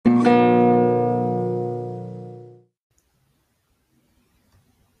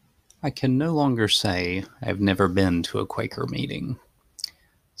I can no longer say I've never been to a Quaker meeting.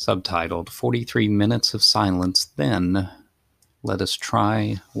 Subtitled 43 Minutes of Silence, Then Let Us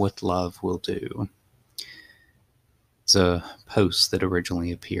Try What Love Will Do. It's a post that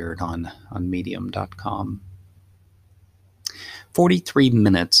originally appeared on medium.com. 43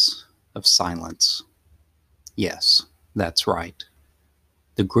 minutes of silence. Yes, that's right.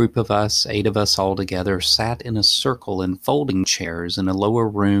 The group of us, 8 of us all together, sat in a circle in folding chairs in a lower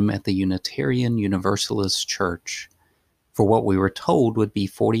room at the Unitarian Universalist Church for what we were told would be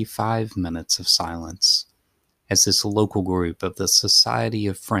 45 minutes of silence, as this local group of the Society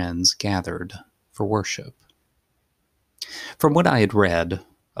of Friends gathered for worship. From what I had read,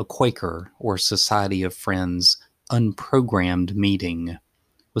 a Quaker or Society of Friends unprogrammed meeting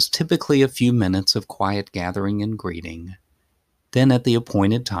was typically a few minutes of quiet gathering and greeting. Then at the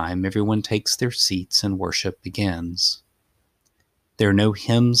appointed time, everyone takes their seats and worship begins. There are no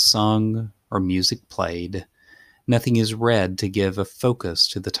hymns sung or music played. Nothing is read to give a focus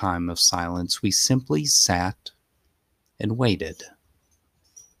to the time of silence. We simply sat and waited,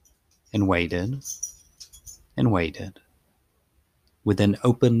 and waited, and waited, with an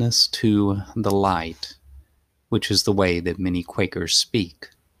openness to the light, which is the way that many Quakers speak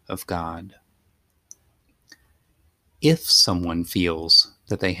of God. If someone feels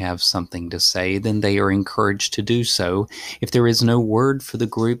that they have something to say, then they are encouraged to do so. If there is no word for the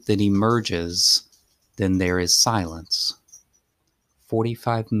group that emerges, then there is silence.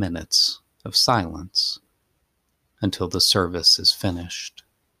 45 minutes of silence until the service is finished.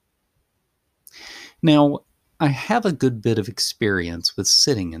 Now, I have a good bit of experience with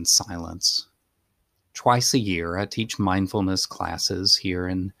sitting in silence. Twice a year, I teach mindfulness classes here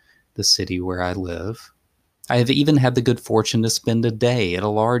in the city where I live. I have even had the good fortune to spend a day at a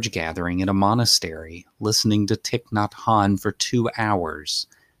large gathering at a monastery, listening to Thich Nhat Hanh for 2 hours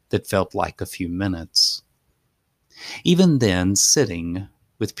that felt like a few minutes. Even then, sitting,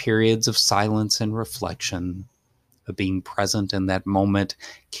 with periods of silence and reflection, of being present in that moment,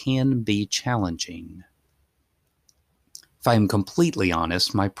 can be challenging. If I am completely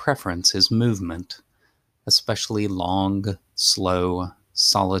honest, my preference is movement, especially long, slow,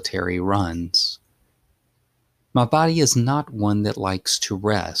 solitary runs. My body is not one that likes to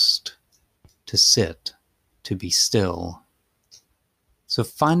rest, to sit, to be still. So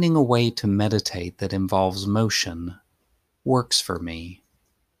finding a way to meditate that involves motion works for me.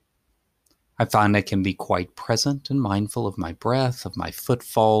 I find I can be quite present and mindful of my breath, of my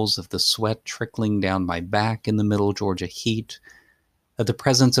footfalls, of the sweat trickling down my back in the middle Georgia heat, of the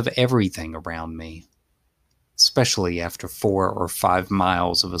presence of everything around me, especially after 4 or 5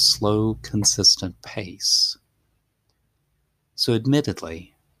 miles of a slow, consistent pace. So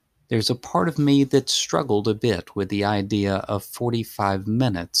admittedly, there's a part of me that struggled a bit with the idea of 45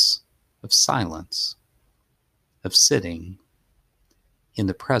 minutes of silence, of sitting in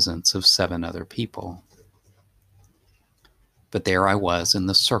the presence of 7 other people. But there I was in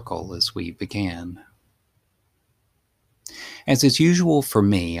the circle as we began. As is usual for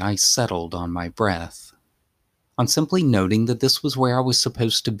me, I settled on my breath, on simply noting that this was where I was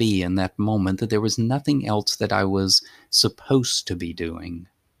supposed to be in that moment, that there was nothing else that I was supposed to be doing.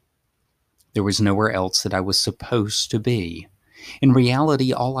 There was nowhere else that I was supposed to be. In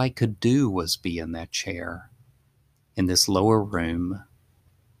reality, all I could do was be in that chair, in this lower room,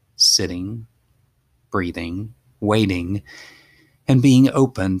 sitting, breathing, waiting, and being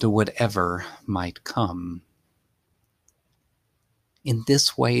open to whatever might come. In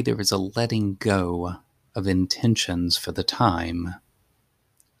this way, there is a letting go of intentions for the time.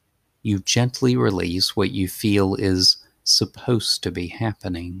 You gently release what you feel is supposed to be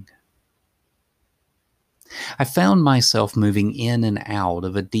happening. I found myself moving in and out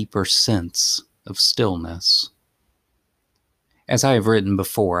of a deeper sense of stillness. As I have written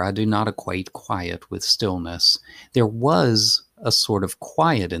before, I do not equate quiet with stillness. There was a sort of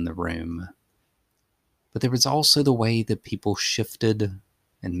quiet in the room, but there was also the way that people shifted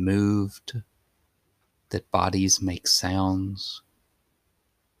and moved, that bodies make sounds.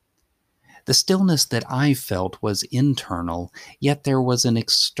 The stillness that I felt was internal, yet there was an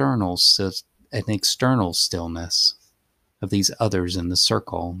external stillness of these others in the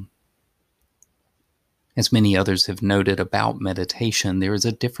circle. As many others have noted about meditation, there is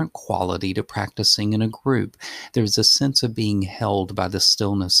a different quality to practicing in a group. There is a sense of being held by the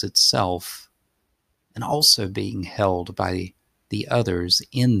stillness itself, and also being held by the others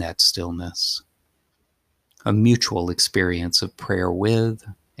in that stillness. A mutual experience of prayer with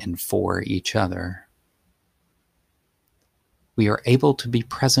and for each other. We are able to be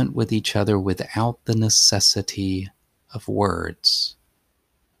present with each other without the necessity of words.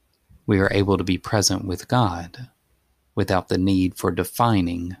 We are able to be present with God without the need for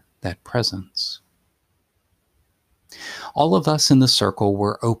defining that presence. All of us in the circle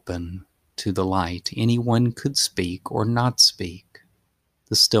were open to the light. Anyone could speak or not speak.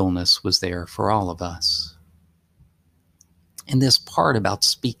 The stillness was there for all of us. And this part about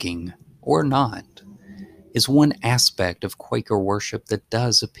speaking or not is one aspect of Quaker worship that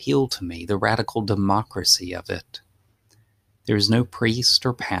does appeal to me, the radical democracy of it. There is no priest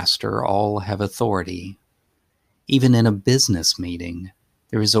or pastor, all have authority. Even in a business meeting,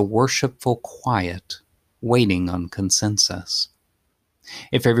 there is a worshipful quiet waiting on consensus.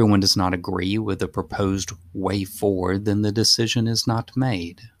 If everyone does not agree with the proposed way forward, then the decision is not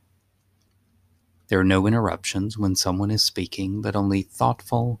made. There are no interruptions when someone is speaking, but only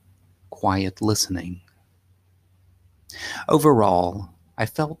thoughtful, quiet listening. Overall, I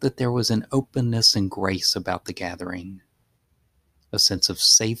felt that there was an openness and grace about the gathering, a sense of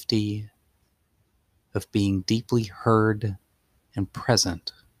safety, of being deeply heard and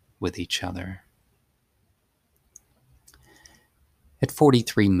present with each other. At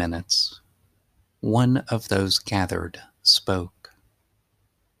 43 minutes, one of those gathered spoke.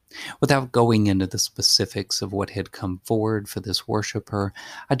 Without going into the specifics of what had come forward for this worshiper,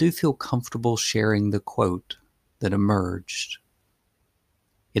 I do feel comfortable sharing the quote that emerged.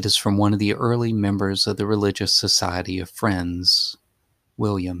 It is from one of the early members of the Religious Society of Friends,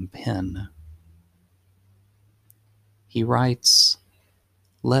 William Penn. He writes,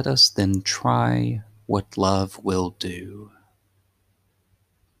 "Let us then try what love will do."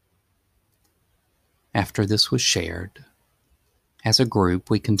 After this was shared, as a group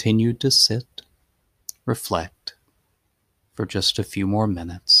we continued to sit, reflect for just a few more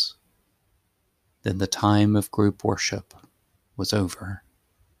minutes. Then the time of group worship was over.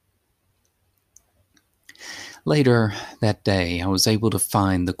 Later that day, I was able to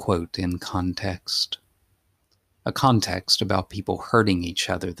find the quote in context. A context about people hurting each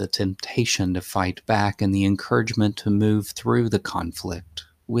other, the temptation to fight back, and the encouragement to move through the conflict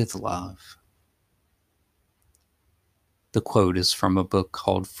with love. The quote is from a book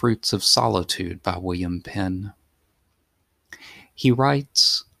called Fruits of Solitude by William Penn. He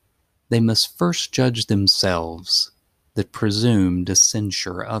writes, "They must first judge themselves that presume to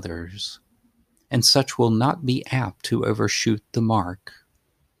censure others, and such will not be apt to overshoot the mark.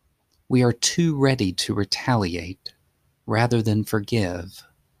 We are too ready to retaliate rather than forgive,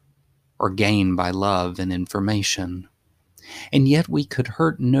 or gain by love and information, and yet we could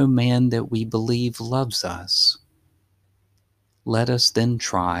hurt no man that we believe loves us. Let us then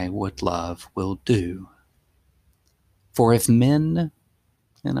try what love will do. For if men,"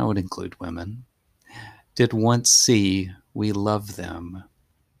 and I would include women, "did once see we love them,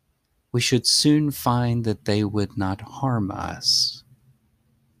 we should soon find that they would not harm us.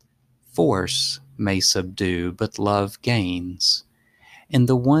 Force may subdue, but love gains, and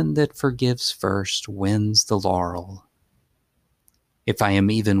the one that forgives first wins the laurel. If I am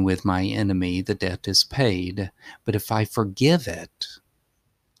even with my enemy, the debt is paid, but if I forgive it,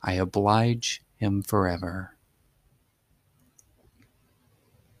 I oblige him forever."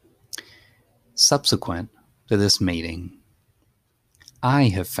 Subsequent to this meeting, I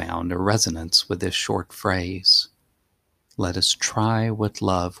have found a resonance with this short phrase, "Let us try what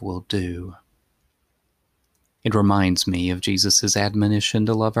love will do." It reminds me of Jesus' admonition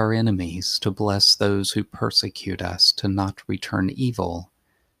to love our enemies, to bless those who persecute us, to not return evil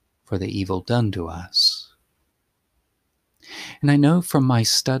for the evil done to us. And I know from my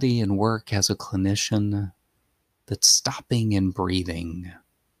study and work as a clinician that stopping and breathing,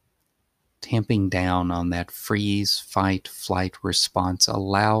 tamping down on that freeze, fight, flight response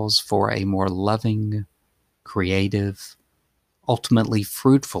allows for a more loving, creative, ultimately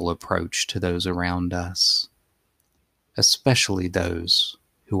fruitful approach to those around us, especially those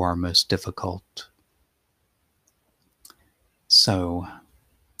who are most difficult. So,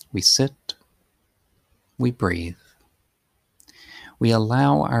 we sit, we breathe, we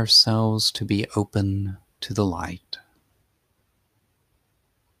allow ourselves to be open to the light.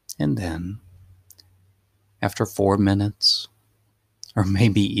 And then, after 4 minutes, or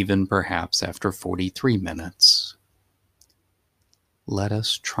maybe even perhaps after 43 minutes, let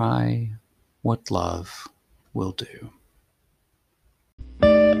us try what love will do.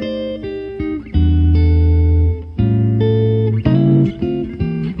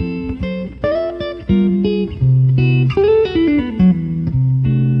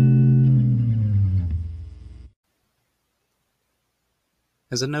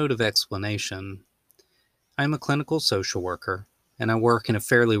 As a note of explanation, I am a clinical social worker, and I work in a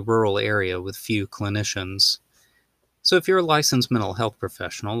fairly rural area with few clinicians. So if you're a licensed mental health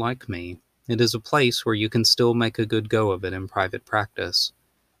professional like me, it is a place where you can still make a good go of it in private practice.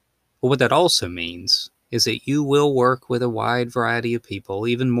 But what that also means is that you will work with a wide variety of people,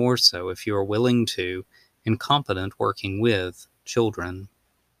 even more so if you are willing to and competent working with children.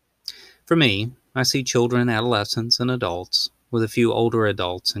 For me, I see children, adolescents, and adults, with a few older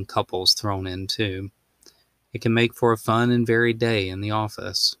adults and couples thrown in too. It can make for a fun and varied day in the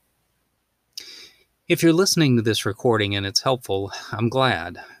office. If you're listening to this recording and it's helpful, I'm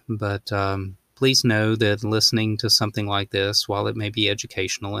glad, but please know that listening to something like this, while it may be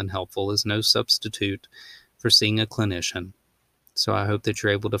educational and helpful, is no substitute for seeing a clinician. So I hope that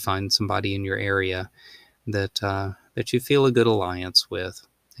you're able to find somebody in your area that you feel a good alliance with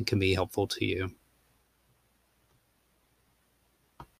and can be helpful to you.